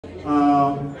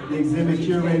The exhibit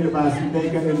curated by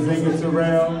Zsudayka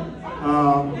Nzinga.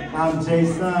 I'm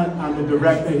Jason. I'm the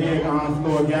director here at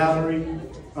Honfleur Gallery.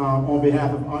 On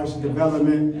behalf of Arts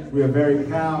Development, we are very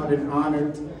proud and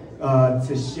honored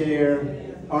to share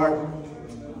art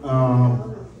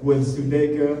with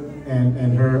Zsudayka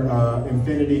and her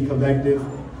Infinity Collective.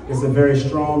 It's a very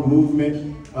strong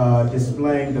movement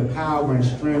displaying the power and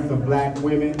strength of Black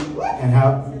women and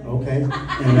how, okay.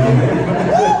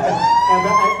 And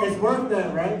it's worth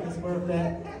that, right? It's worth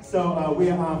that. So we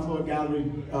at Honfleur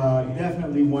Gallery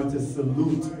definitely want to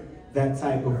salute that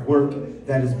type of work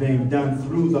that is being done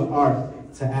through the art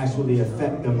to actually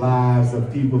affect the lives of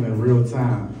people in real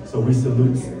time. So we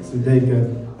salute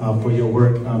Zsudayka for your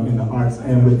work in the arts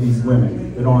and with these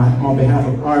women. But on behalf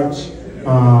of Arch,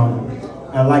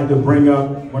 I'd like to bring up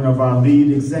one of our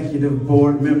lead executive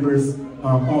board members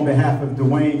on behalf of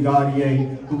Dwayne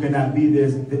Gaudier, who cannot be here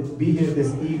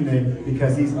this evening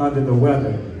because he's under the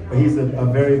weather. But he's a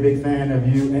very big fan of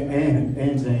you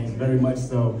and James, very much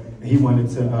so. He wanted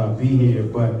to be here,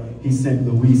 but he sent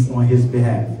Luis on his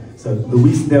behalf. So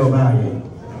Luis Del Valle.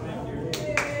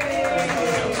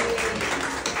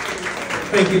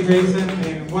 Thank you, Jason.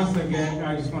 And once again,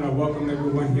 I just want to welcome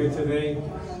everyone here today.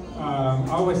 I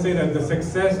always say that the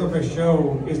success of a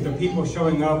show is the people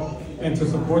showing up and to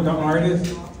support the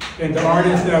artists. And the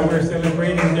artists that we're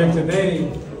celebrating here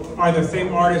today are the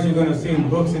same artists you're going to see in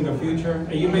books in the future.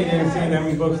 And you may even see them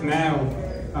in books now.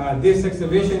 This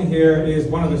exhibition here is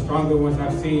one of the stronger ones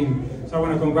I've seen. So I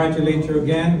want to congratulate you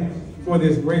again for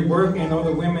this great work, and all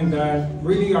the women that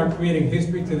really are creating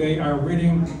history today are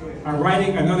writing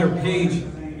another page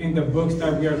in the books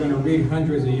that we are going to read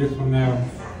hundreds of years from now.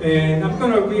 And I'm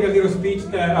going to read a little speech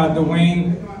that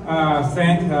Dwayne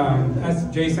sent. As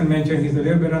Jason mentioned, he's a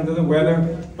little bit under the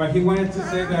weather, but he wanted to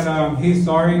say that he's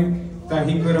sorry that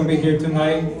he couldn't be here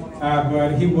tonight,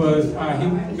 but he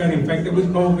got infected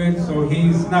with COVID, so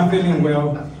he's not feeling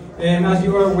well. And as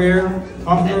you are aware,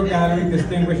 Honfleur Gallery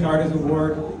Distinguished Artist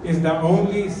Award is the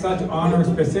only such honor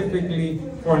specifically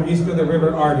for an East of the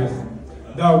River artist.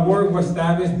 The award was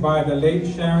established by the late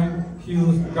Sharon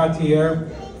Hughes Gautier,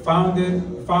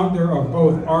 founder of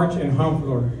both Arch and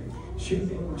Honfleur.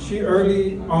 She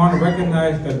early on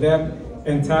recognized the depth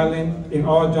and talent in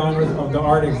all genres of the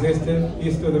art existed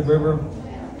east of the river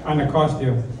and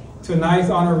Anacostia. Tonight's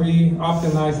honoree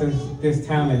optimizes this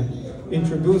talent.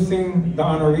 Introducing the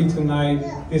honoree tonight,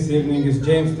 this evening, is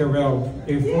James Terrell,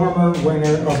 a former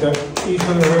winner of the East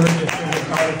of the River Distinguished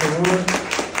Artist Award.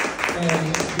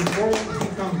 And before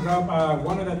he comes up,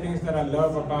 one of the things that I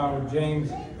love about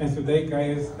James and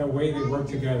Zsudayka is the way they work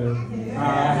together.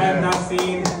 I have not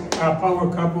seen a power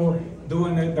couple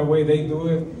doing it the way they do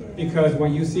it, because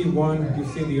when you see one, you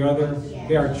see the other.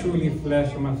 They are truly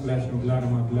flesh of my flesh and blood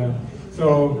of my blood.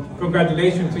 So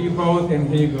congratulations to you both, and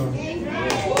here you go.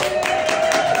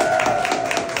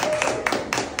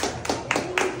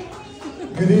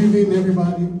 Good evening,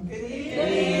 everybody. Good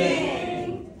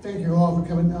evening. Thank you all for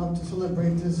coming out to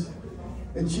celebrate this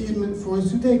achievement for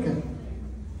Zsudayka.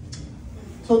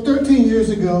 So 13 years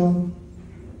ago,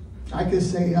 I could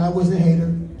say I was a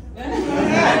hater.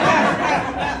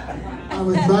 I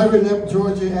was driving up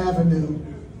Georgia Avenue,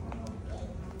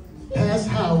 past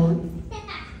Howard,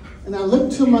 and I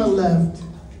looked to my left,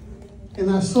 and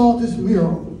I saw this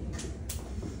mural.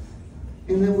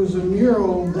 And it was a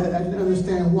mural that I didn't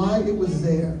understand why it was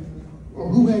there or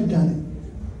who had done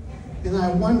it. And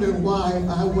I wondered why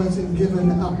I wasn't given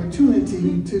the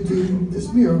opportunity to do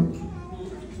this mural.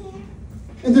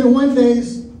 And then one day,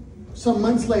 some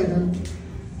months later,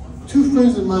 two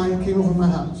friends of mine came over my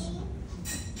house.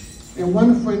 And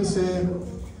one friend said,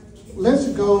 let's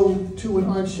go to an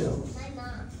art show.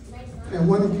 And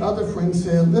one of the other friends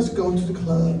said, let's go to the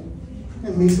club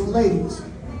and meet some ladies.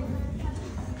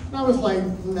 And I was like,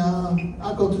 nah,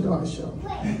 I'll go to the art show.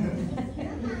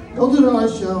 Go to the art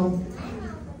show.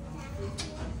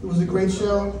 It was a great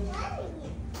show.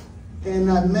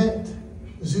 And I met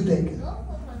Zsudayka.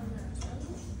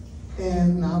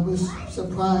 And I was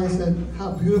surprised at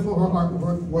how beautiful her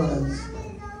artwork was.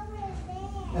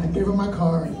 And I gave her my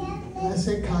card, and I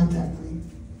said, contact me.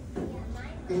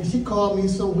 And she called me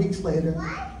some weeks later.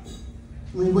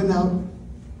 We went out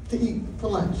to eat for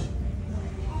lunch.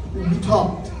 And we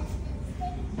talked.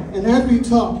 And as we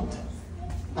talked,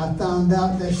 I found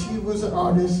out that she was an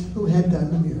artist who had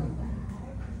done the mural.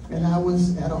 And I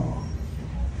was at all.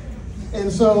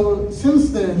 And so since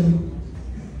then,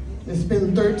 it's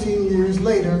been 13 years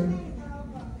later,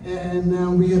 and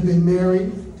now we have been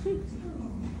married.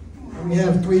 We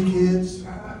have 3 kids.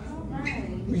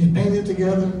 We painted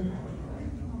together.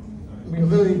 We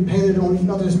literally painted on each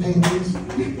other's paintings.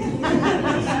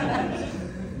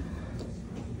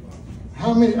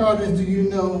 how many artists do you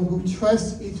know who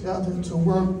trust each other to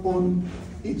work on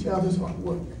each other's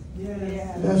artwork?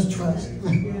 Yeah. That's trust.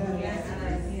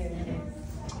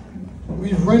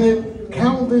 We've rented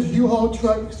countless U-Haul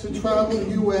trucks to travel the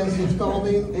U.S.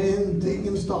 installing and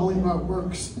de-installing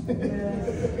artworks.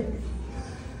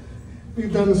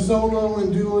 We've done solo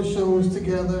and duo shows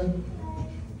together.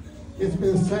 It's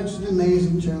been such an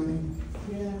amazing journey.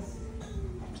 Yes.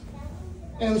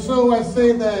 And so I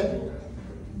say that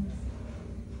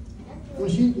when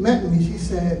she met me, she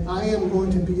said, I am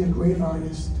going to be a great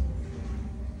artist.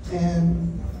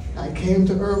 And I came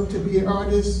to Earth to be an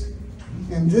artist.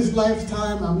 In this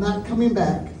lifetime, I'm not coming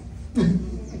back.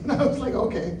 And I was like,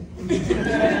 okay.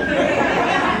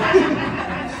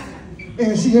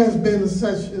 And she has been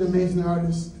such an amazing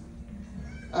artist.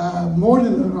 More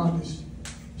than an artist.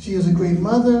 She is a great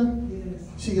mother.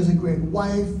 She is a great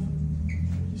wife.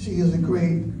 She is a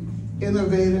great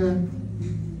innovator,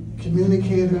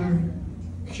 communicator,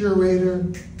 curator.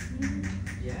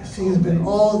 She has been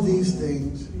all these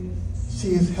things.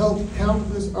 She has helped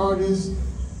countless artists,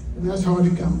 and that's hard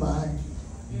to come by.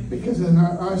 Because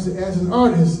as an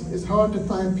artist, it's hard to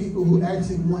find people who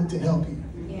actually want to help you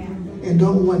and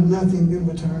don't want nothing in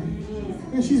return.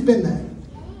 And she's been that.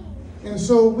 And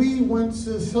so we want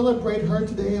to celebrate her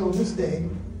today on this day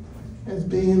as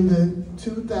being the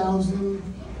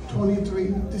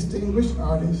 2023 Distinguished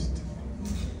Artist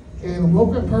and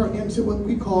welcome her into what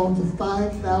we call the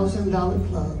 $5,000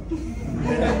 Club.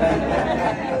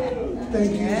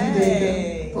 Thank you,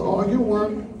 Zsudayka, for all your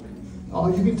work,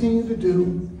 all you continue to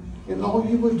do, and all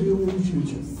you will do in the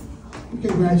future. We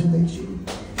congratulate you.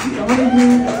 We honor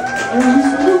you, and we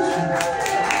salute you.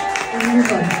 And we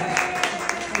love you.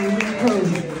 And we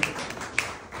encourage you.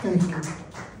 Thank you.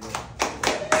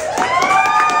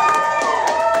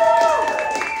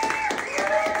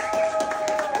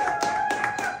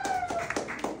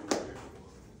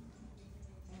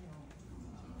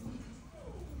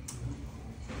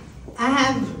 I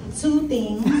have two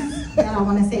things that I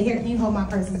want to say here. Can you hold my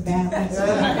purses down? Purse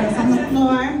on the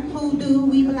floor. Hoodoo,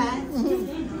 we black.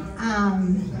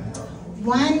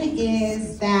 One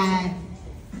is that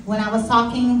when I was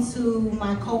talking to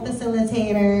my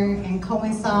co-facilitator and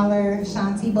co-installer,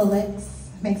 Shanti Bullocks,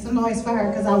 make some noise for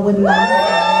her because I wouldn't know her.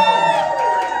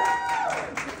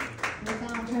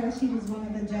 Without her, she was one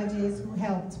of the judges who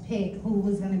helped pick who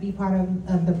was going to be part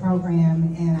of the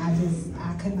program, and I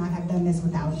could not have done this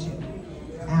without you.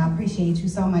 I appreciate you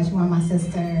so much. You are my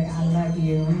sister. I love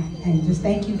you. And just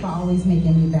thank you for always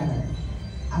making me better.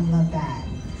 I love that.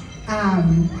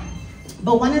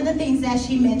 But one of the things that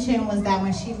she mentioned was that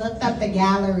when she looked up the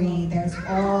gallery, there's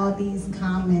all these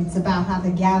comments about how the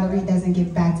gallery doesn't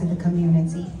give back to the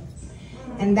community.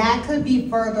 And that could be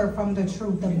further from the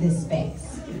truth of this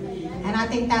space. And I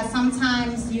think that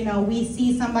sometimes, you know, we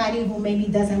see somebody who maybe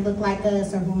doesn't look like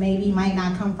us or who maybe might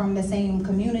not come from the same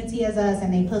community as us,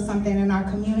 and they put something in our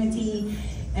community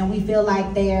and we feel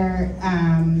like they're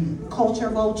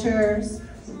culture vultures,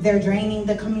 they're draining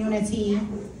the community.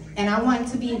 And I want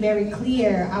to be very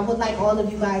clear, I would like all of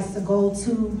you guys to go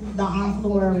to the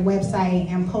Honfleur website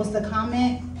and post a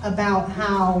comment about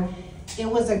how it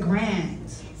was a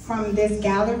grant from this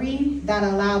gallery that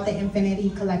allowed the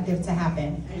Infinity Collective to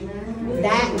happen.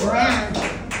 That grant,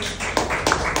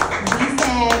 we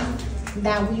said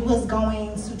that we was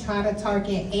going to try to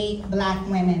target 8 Black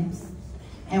women.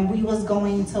 And we was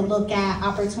going to look at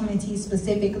opportunities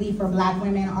specifically for Black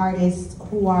women artists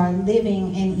who are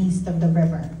living in east of the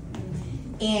river.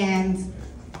 And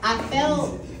I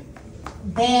felt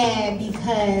bad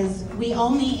because we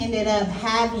only ended up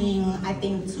having, I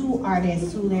think, 2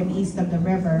 artists who live east of the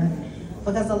river,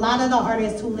 because a lot of the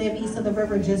artists who live east of the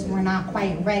river just were not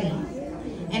quite ready.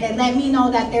 And it let me know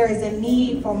that there is a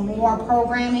need for more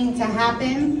programming to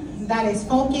happen that is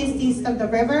focused east of the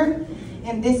river.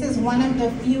 And this is one of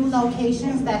the few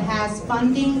locations that has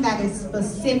funding that is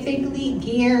specifically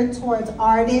geared towards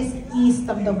artists east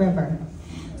of the river.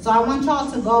 So I want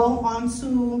y'all to go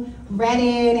onto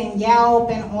Reddit and Yelp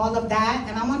and all of that,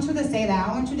 and I want you to say that.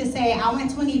 I want you to say, I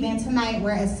went to an event tonight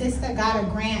where a sister got a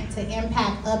grant to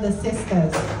impact other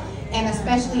sisters, and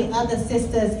especially other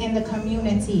sisters in the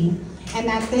community. And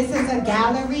that this is a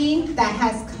gallery that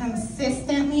has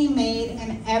consistently made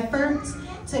an effort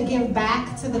to give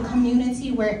back to the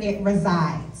community where it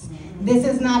resides. This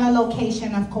is not a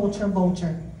location of culture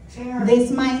vulture.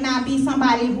 This might not be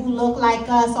somebody who look like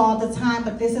us all the time,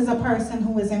 but this is a person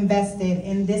who is invested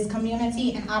in this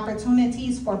community and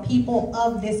opportunities for people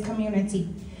of this community.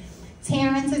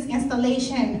 Terrence's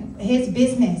installation, his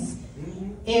business,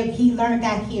 if he learned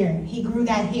that here, he grew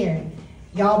that here.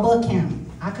 Y'all book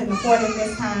him. I couldn't afford it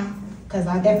this time. because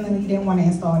I definitely didn't want to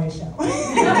install this show.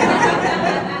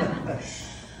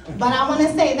 But I want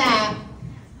to say that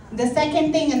the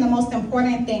second thing and the most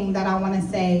important thing that I want to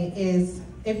say is,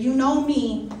 if you know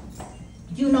me,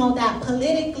 you know that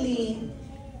politically,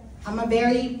 I'm a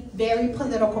very, very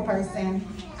political person.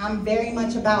 I'm very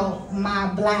much about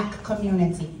my Black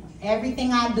community.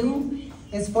 Everything I do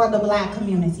is for the Black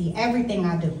community, everything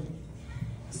I do.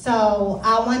 So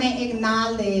I want to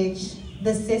acknowledge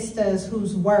the sisters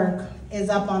whose work is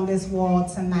up on this wall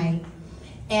tonight.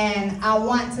 And I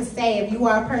want to say, if you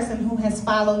are a person who has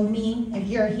followed me, if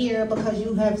you're here because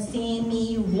you have seen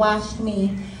me, you've watched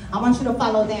me, I want you to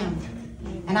follow them.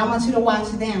 And I want you to watch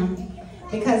them.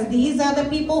 Because these are the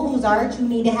people whose art you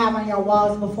need to have on your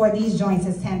walls before these joints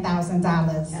is $10,000.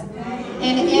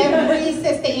 And every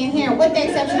sister in here, with the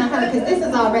exception of her, because this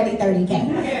is already 30K.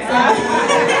 So,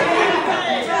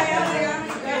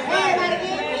 everybody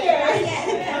in here,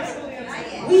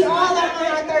 we all are on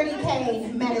our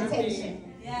 30K meditation.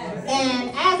 And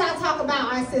as I talk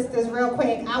about our sisters real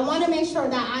quick, I want to make sure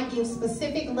that I give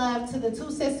specific love to the two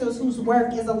sisters whose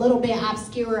work is a little bit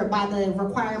obscured by the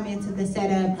requirements of the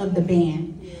setup of the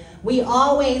band. We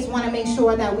always want to make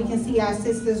sure that we can see our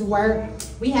sisters' work.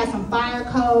 We have some fire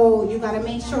code. You got to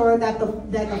make sure that the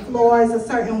floor is a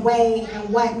certain way and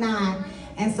whatnot.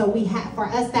 And so for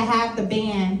us to have the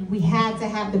band, we had to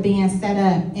have the band set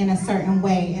up in a certain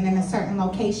way and in a certain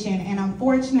location. And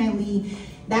unfortunately,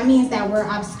 that means that we're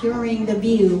obscuring the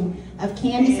view of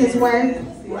Candace's work.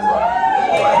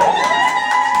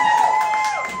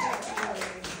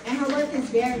 And her work is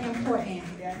very important.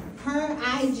 Her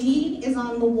IG is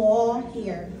on the wall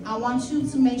here. I want you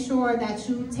to make sure that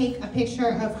you take a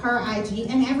picture of her IG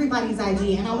and everybody's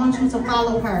IG, and I want you to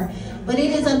follow her. But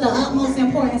it is of the utmost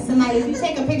importance tonight. If you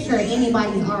take a picture of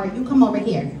anybody's art, you come over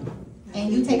here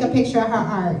and you take a picture of her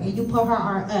art and you put her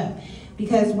art up.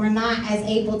 Because we're not as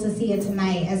able to see it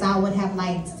tonight as I would have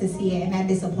liked to see it, and that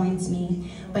disappoints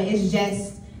me. But it's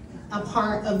just a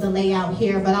part of the layout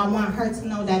here. But I want her to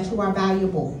know that you are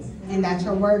valuable, and that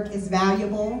your work is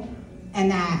valuable,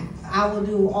 and that I will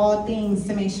do all things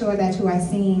to make sure that you are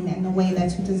seen in the way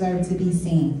that you deserve to be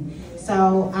seen.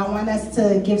 So I want us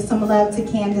to give some love to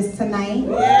Candace tonight.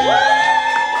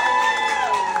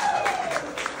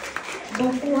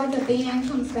 Before the band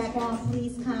comes back on,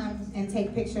 please come and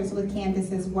take pictures with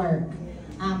Candace's work.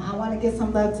 I want to give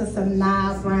some love to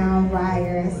Sanaa Brown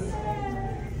Ryers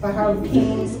for her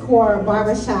King's Court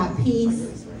barbershop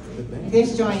piece.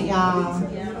 This joint, y'all.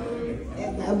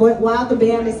 While the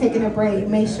band is taking a break,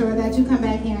 make sure that you come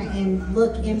back here and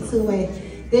look into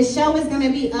it. This show is going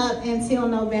to be up until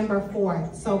November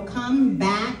 4th. So come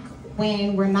back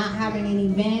when we're not having an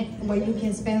event, where you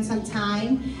can spend some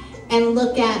time and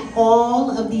look at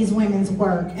all of these women's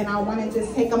work. And I want to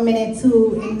just take a minute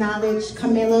to acknowledge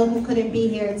Camilla, who couldn't be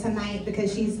here tonight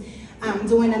because she's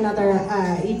doing another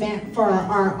event for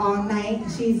our all night.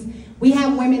 We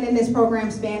have women in this program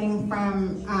spanning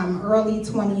from early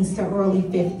 20s to early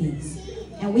 50s.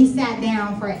 And we sat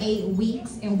down for 8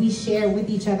 weeks and we shared with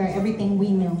each other everything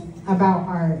we knew about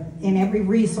art and every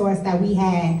resource that we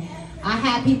had. I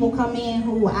had people come in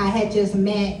who I had just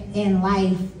met in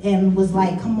life and was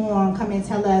like, come on, come and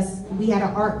tell us. We had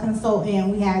an art consultant,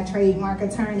 we had a trademark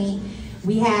attorney,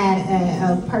 we had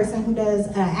a person who does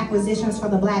acquisitions for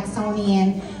the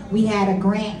Blacksonian, we had a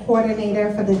grant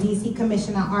coordinator for the DC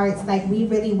Commission of Arts. Like, we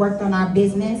really worked on our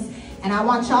business. And I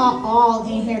want y'all all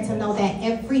in here to know that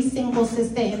every single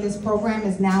sister in this program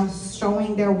is now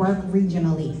showing their work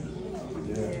regionally,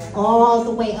 all the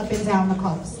way up and down the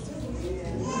coast.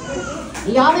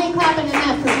 Y'all ain't clapping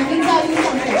enough, because let me tell you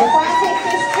something. Before I take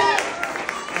this check,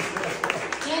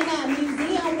 in the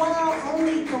museum world,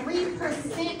 only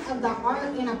 3% of the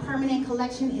art in a permanent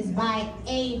collection is by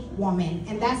a woman.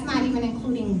 And that's not even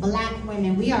including Black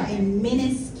women. We are a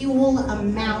minuscule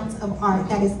amount of art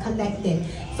that is collected.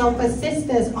 So for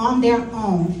sisters on their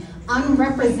own,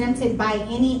 unrepresented by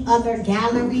any other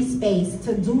gallery space,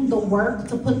 to do the work,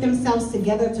 to put themselves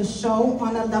together, to show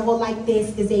on a level like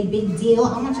this is a big deal.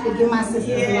 I want you to give my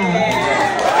sisters love.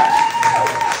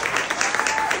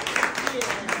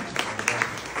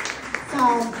 So,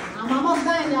 I'm almost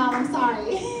done, y'all, I'm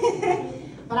sorry.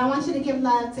 But I want you to give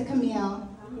love to Camille.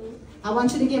 I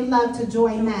want you to give love to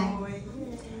Joy Mack.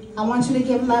 I want you to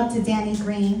give love to Danny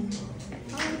Green.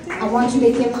 I want you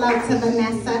to give love to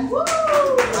Vanessa.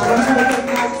 I want you to give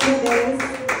love to Liz.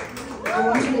 I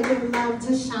want you to give love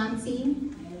to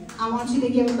Shanti. I want you to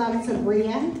give love to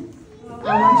Bria.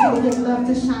 I want you to give love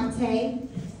to Shantae.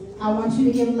 I want you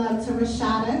to give love to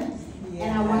Rashada.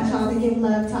 And I want y'all to give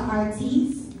love to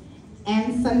Artis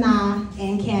and Sanaa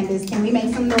and Candace. Can we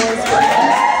make some noise for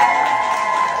them?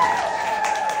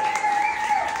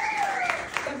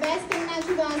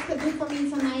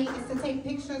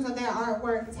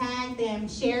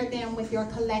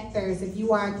 collectors, if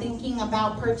you are thinking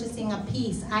about purchasing a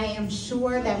piece, I am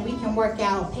sure that we can work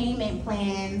out payment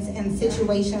plans and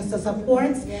situations to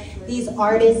support these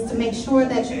artists to make sure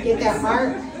that you get their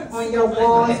art on your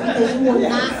walls, because you will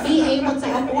not be able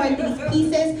to afford these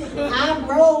pieces. I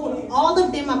wrote all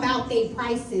of them about their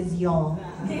prices, y'all.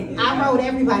 I wrote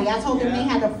everybody. I told them they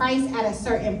had a price at a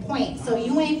certain point. So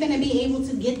you ain't gonna be able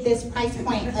to get this price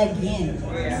point again.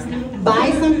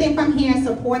 Buy something from here,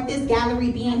 support this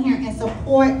gallery being here, and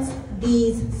support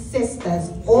these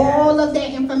sisters. All of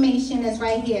their information is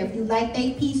right here. If you like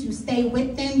their piece, you stay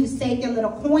with them, you save your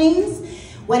little coins.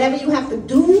 Whatever you have to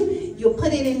do, you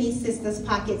put it in these sisters'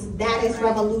 pockets. That is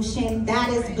revolution. That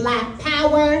is Black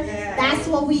power. That's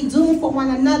what we do for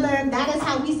one another. That is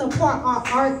how we support our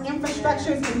art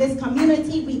infrastructures in this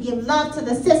community. We give love to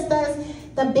the sisters.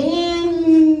 The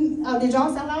band, did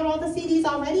y'all sell out all the CDs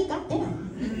already?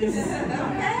 Goddamn.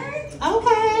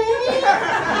 Okay.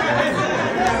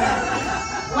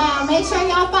 Well, make sure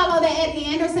y'all follow the Eddie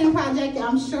Anderson Project.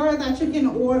 I'm sure that you can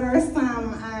order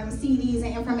some CDs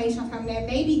and information from them.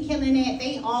 They be killing it.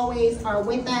 They always are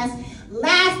with us.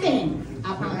 Last thing,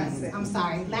 I promise. I'm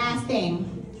sorry. Last thing,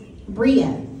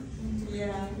 Bria.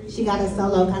 Yeah. She got a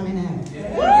solo coming up.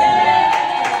 Yeah.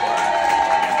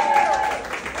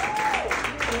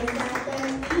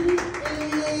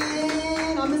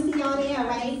 I'm gonna see y'all there,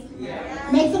 right? Yeah.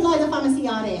 Make some noise if I'm gonna see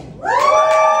y'all there.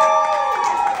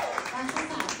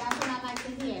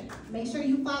 Make sure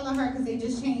you follow her because they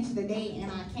just changed the date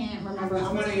and I can't remember. The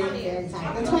 20th. The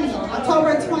 20th.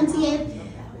 October 20th.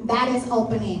 That is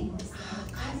opening. Oh,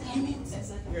 God damn it.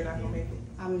 You're not going to make it.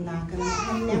 I'm not going to.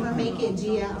 I'll never make it,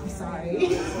 Gia. I'm sorry. I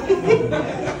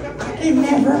can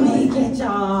never make it,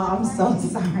 y'all. I'm so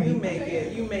sorry. You make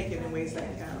it. You make it in ways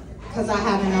that count. Because I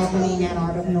have an opening at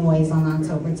Art of Noise on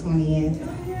October 20th.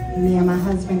 Me and my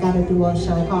husband got a duo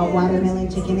show called Watermelon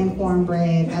Chicken and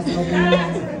Cornbread. That's opening.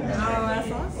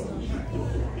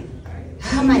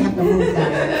 I might have to move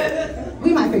that.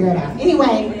 We might figure it out.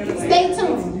 Anyway, stay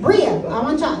tuned. Bria, I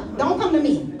want y'all, don't come to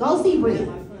me. Go see Bria.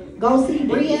 Go see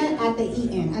Bria at the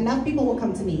Eaton. Enough people will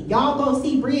come to me. Y'all go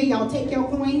see Bria. Y'all take your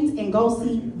coins and go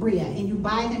see Bria. And you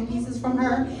buy them pieces from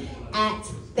her at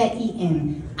the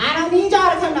Eaton. I don't need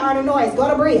y'all to come to Art of Noise. Go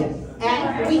to Bria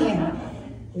at Eaton.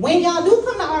 When y'all do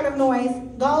come to Art of Noise,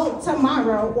 go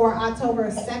tomorrow or October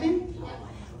 7th.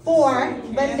 For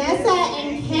Vanessa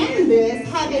and Candace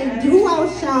have a duo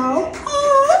show.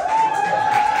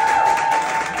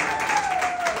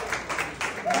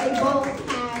 They both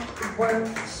have work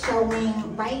showing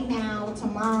right now.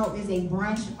 Tomorrow is a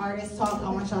brunch artist talk.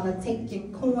 I want y'all to take your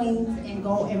coins and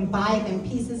go and buy them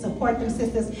pieces. Support them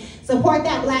sisters. Support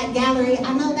that Black gallery.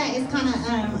 I know that it's kind of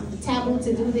taboo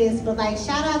to do this, but like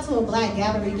shout out to a Black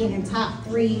gallery getting top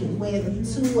 3 with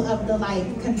 2 of the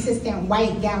like consistent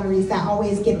white galleries that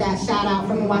always get that shout out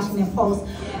from the Washington Post.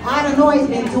 Art of Noise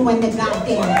been doing the goddamn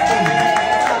thing.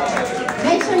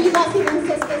 Make sure you go see them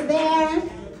sisters there.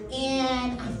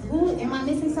 And who am I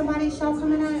missing? Somebody's show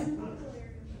coming up?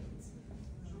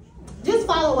 Just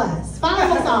follow us.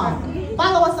 Follow us all.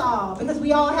 Follow us all because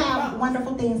we all have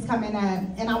wonderful things coming up,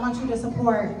 and I want you to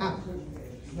support.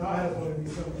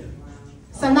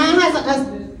 So now has a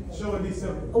show in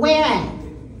December. Where at?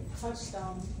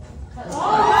 Touchstone. And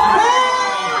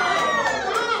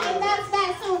that's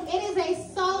that soon. It is a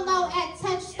solo at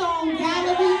Touchstone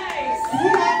Gallery.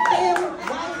 Let them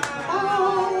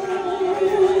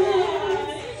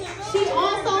She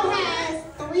also has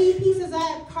 3 pieces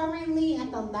up currently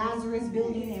at the Lazarus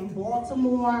Building in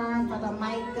Baltimore for the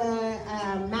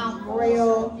Micah Mount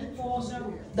Royal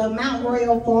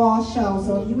Fall Show.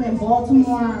 So if you in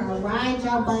Baltimore, ride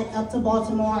your butt up to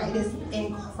Baltimore. It is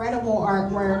incredible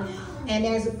artwork, and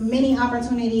there's many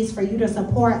opportunities for you to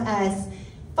support us.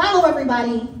 Follow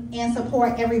everybody and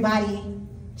support everybody.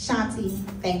 Shanti,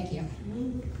 thank you.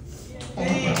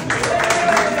 Thank you.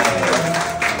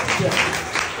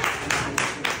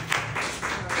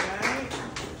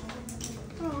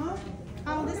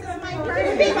 Oh, this is my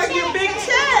birthday. Big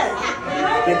chest.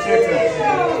 Get your chest.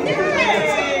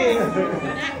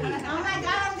 Oh my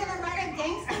God, I'm gonna write a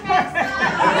gangster rap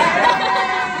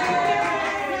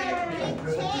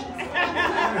song.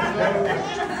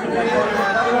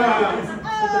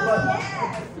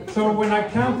 So when I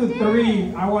count to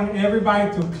 3, I want everybody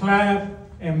to clap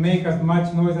and make as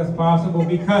much noise as possible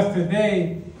because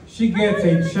today she gets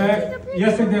a check.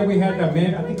 Yesterday we had the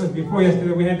mayor, I think it was before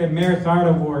yesterday, we had the Mayor's Art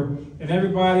Award, and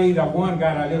everybody that won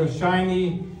got a little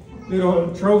shiny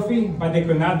little trophy, but they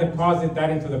could not deposit that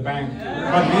into the bank.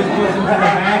 But this goes into the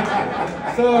bank.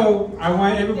 So I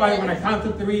want everybody, when I count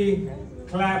to 3,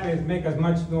 clap is make as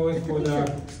much noise for the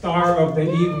star of the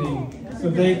evening.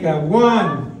 Zsudayka,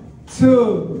 1,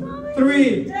 2,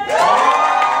 3.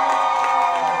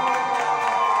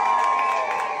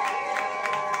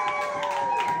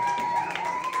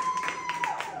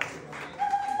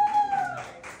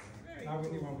 Now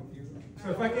we need one with you.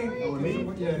 So if I can,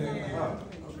 yeah.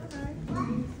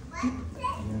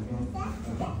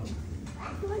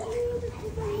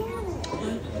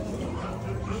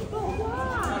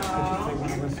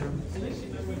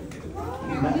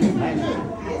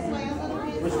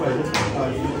 Which way?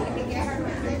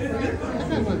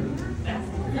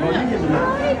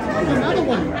 Another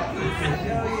one.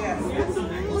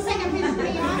 Who's taking pictures for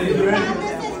y'all? You got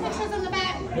this is pictures in the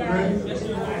back.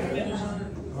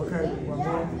 Okay, one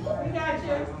more. We got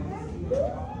you.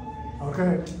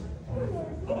 Okay.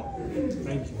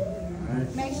 Thank you.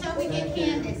 Make sure we get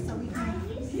Candace so we can.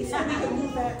 So we can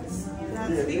move that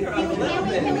speaker up a little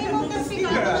Can bit. we move the speaker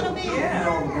up a little bit?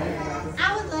 Yeah.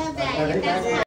 I would love that if that's